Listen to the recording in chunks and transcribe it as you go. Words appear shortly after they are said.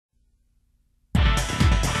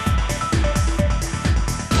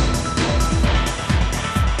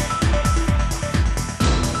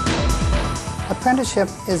Apprenticeship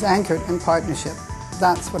is anchored in partnership.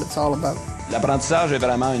 That's what it's all about. L'apprentissage est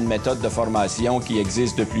vraiment une méthode de formation qui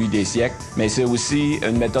existe depuis des siècles, mais c'est aussi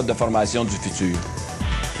une méthode de formation du futur.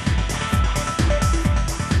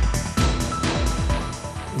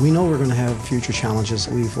 We know we're going to have future challenges.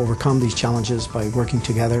 We've overcome these challenges by working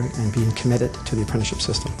together and being committed to the apprenticeship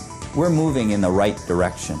system. We're moving in the right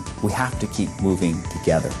direction. We have to keep moving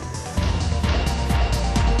together.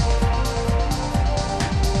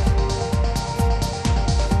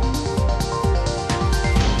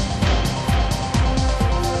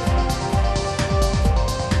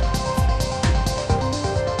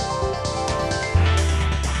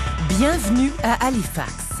 Bienvenue à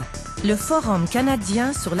Halifax. Le Forum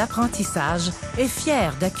canadien sur l'apprentissage est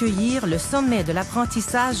fier d'accueillir le Sommet de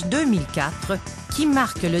l'apprentissage 2004 qui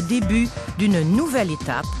marque le début d'une nouvelle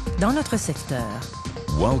étape dans notre secteur.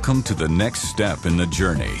 Welcome to the next step in the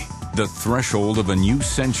journey, the threshold of a new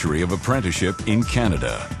century of apprenticeship in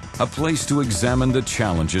Canada, a place to examine the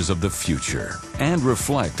challenges of the future and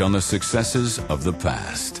reflect on the successes of the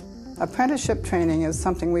past. Apprenticeship training is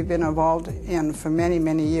something we've been involved in for many,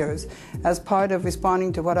 many years as part of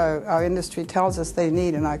responding to what our industry tells us they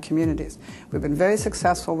need in our communities. We've been very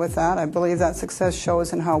successful with that. I believe that success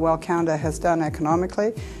shows in how well Canada has done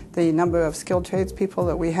economically, the number of skilled tradespeople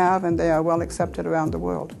that we have, and they are well accepted around the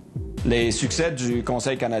world. Les succès du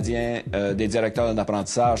Conseil canadien des directeurs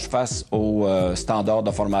d'apprentissage face aux standards de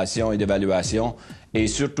formation et d'évaluation est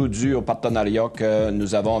surtout dû au partenariat que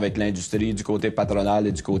nous avons avec l'industrie du côté patronal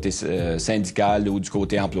et du côté syndical ou du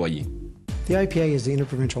côté employé. The IPA is the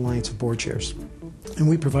Interprovincial Alliance of Board Chairs, and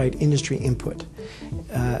we provide industry input.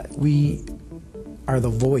 We are the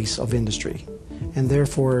voice of industry, and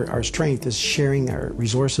therefore our strength is sharing our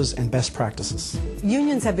resources and best practices.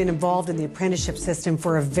 Unions have been involved in the apprenticeship system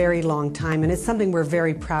for a very long time, and it's something we're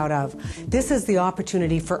very proud of. This is the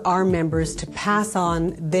opportunity for our members to pass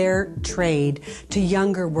on their trade to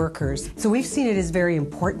younger workers. So we've seen it as very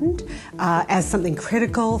important, as something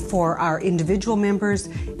critical for our individual members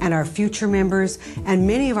and our future members, and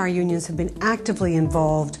many of our unions have been actively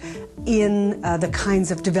involved in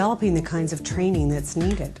developing the kinds of training that's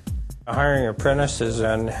needed. Hiring apprentices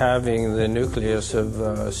and having the nucleus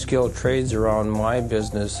of skilled trades around my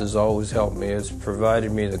business has always helped me. It's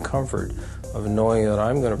provided me the comfort of knowing that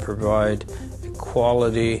I'm going to provide a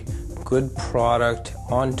quality, good product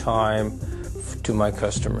on time to my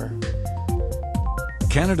customer.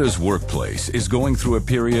 Canada's workplace is going through a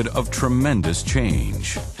period of tremendous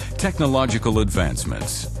change. Technological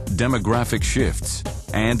advancements, demographic shifts,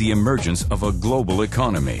 and the emergence of a global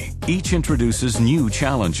economy. Each introduces new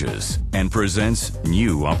challenges and presents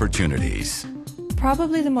new opportunities.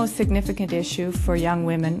 Probably the most significant issue for young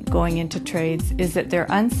women going into trades is that they're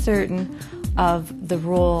uncertain of the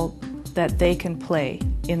role that they can play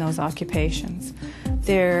in those occupations.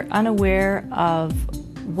 They're unaware of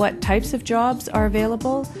what types of jobs are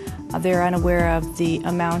available. They're unaware of the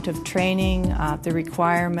amount of training, the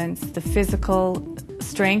requirements, the physical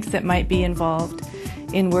strength that might be involved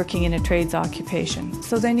in working in a trades occupation.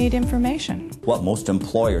 So they need information. What most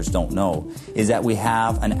employers don't know is that we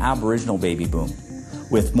have an Aboriginal baby boom,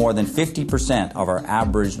 with more than 50% of our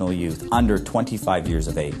Aboriginal youth under 25 years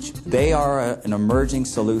of age. They are an emerging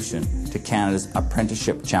solution to Canada's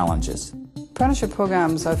apprenticeship challenges. Apprenticeship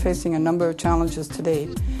programs are facing a number of challenges today.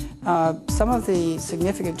 Some of the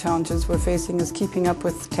significant challenges we're facing is keeping up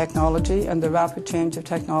with technology and the rapid change of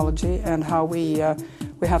technology and how we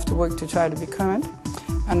have to work to try to be current.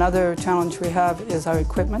 Another challenge we have is our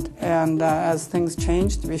equipment, and as things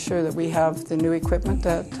change, to be sure that we have the new equipment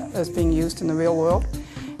that is being used in the real world.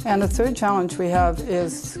 And the third challenge we have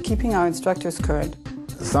is keeping our instructors current.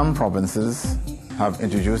 Some provinces have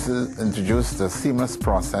introduced a seamless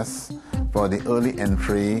process for the early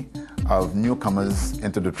entry of newcomers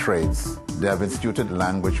into the trades. They have instituted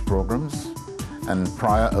language programs and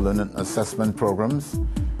prior learning assessment programs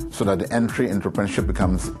so that the entry into apprenticeship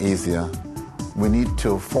becomes easier. We need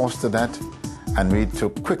to foster that, and we need to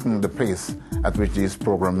quicken the pace at which these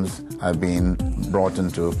programs are being brought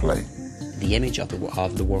into play. The image of the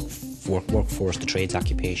workforce, the trades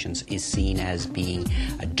occupations, is seen as being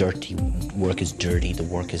a dirty, work is dirty, the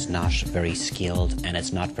work is not very skilled, and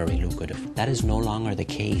it's not very lucrative. That is no longer the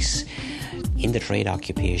case. In the trade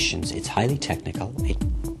occupations, it's highly technical, it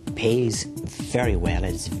pays very well,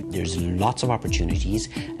 there's lots of opportunities.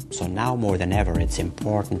 So now more than ever, it's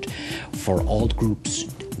important for all groups,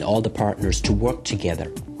 all the partners to work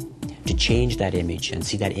together to change that image and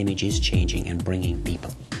see that image is changing and bringing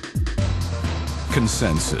people.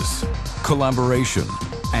 Consensus, collaboration,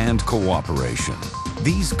 and cooperation.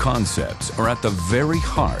 These concepts are at the very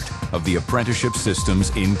heart of the apprenticeship systems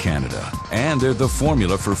in Canada, and they're the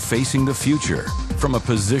formula for facing the future from a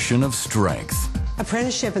position of strength.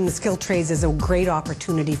 Apprenticeship in the skilled trades is a great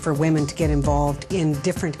opportunity for women to get involved in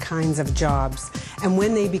different kinds of jobs. And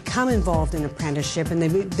when they become involved in apprenticeship and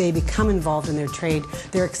they become involved in their trade,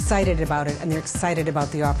 they're excited about it and they're excited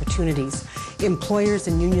about the opportunities. Employers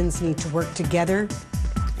and unions need to work together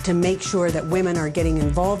to make sure that women are getting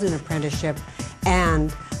involved in apprenticeship and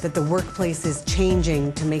that the workplace is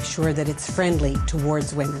changing to make sure that it's friendly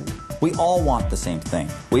towards women. We all want the same thing.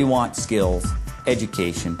 We want skills,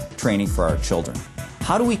 education, training for our children.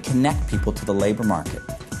 How do we connect people to the labor market?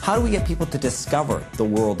 How do we get people to discover the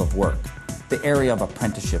world of work, the area of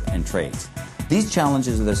apprenticeship and trades? These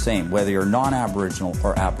challenges are the same, whether you're non-Aboriginal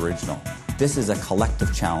or Aboriginal. This is a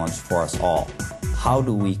collective challenge for us all. How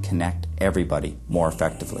do we connect everybody more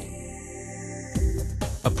effectively?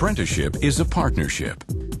 Apprenticeship is a partnership.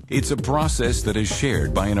 It's a process that is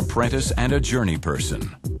shared by an apprentice and a journey person,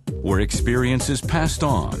 where experience is passed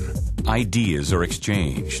on, ideas are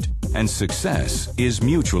exchanged, and success is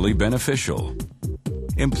mutually beneficial.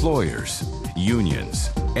 Employers,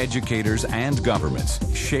 unions, educators, and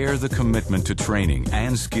governments share the commitment to training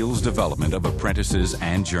and skills development of apprentices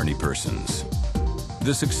and journey persons.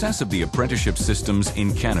 The success of the apprenticeship systems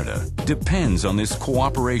in Canada depends on this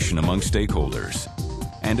cooperation among stakeholders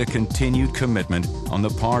and a continued commitment on the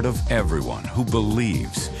part of everyone who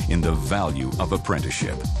believes in the value of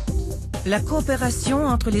apprenticeship. La coopération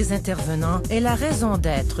entre les intervenants est la raison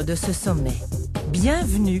d'être de ce sommet.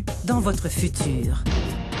 Bienvenue dans votre futur.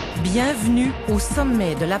 Bienvenue au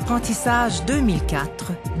sommet de l'apprentissage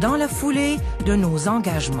 2004, dans la foulée de nos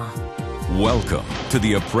engagements. Welcome to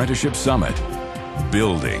the Apprenticeship Summit,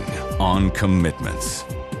 building on commitments.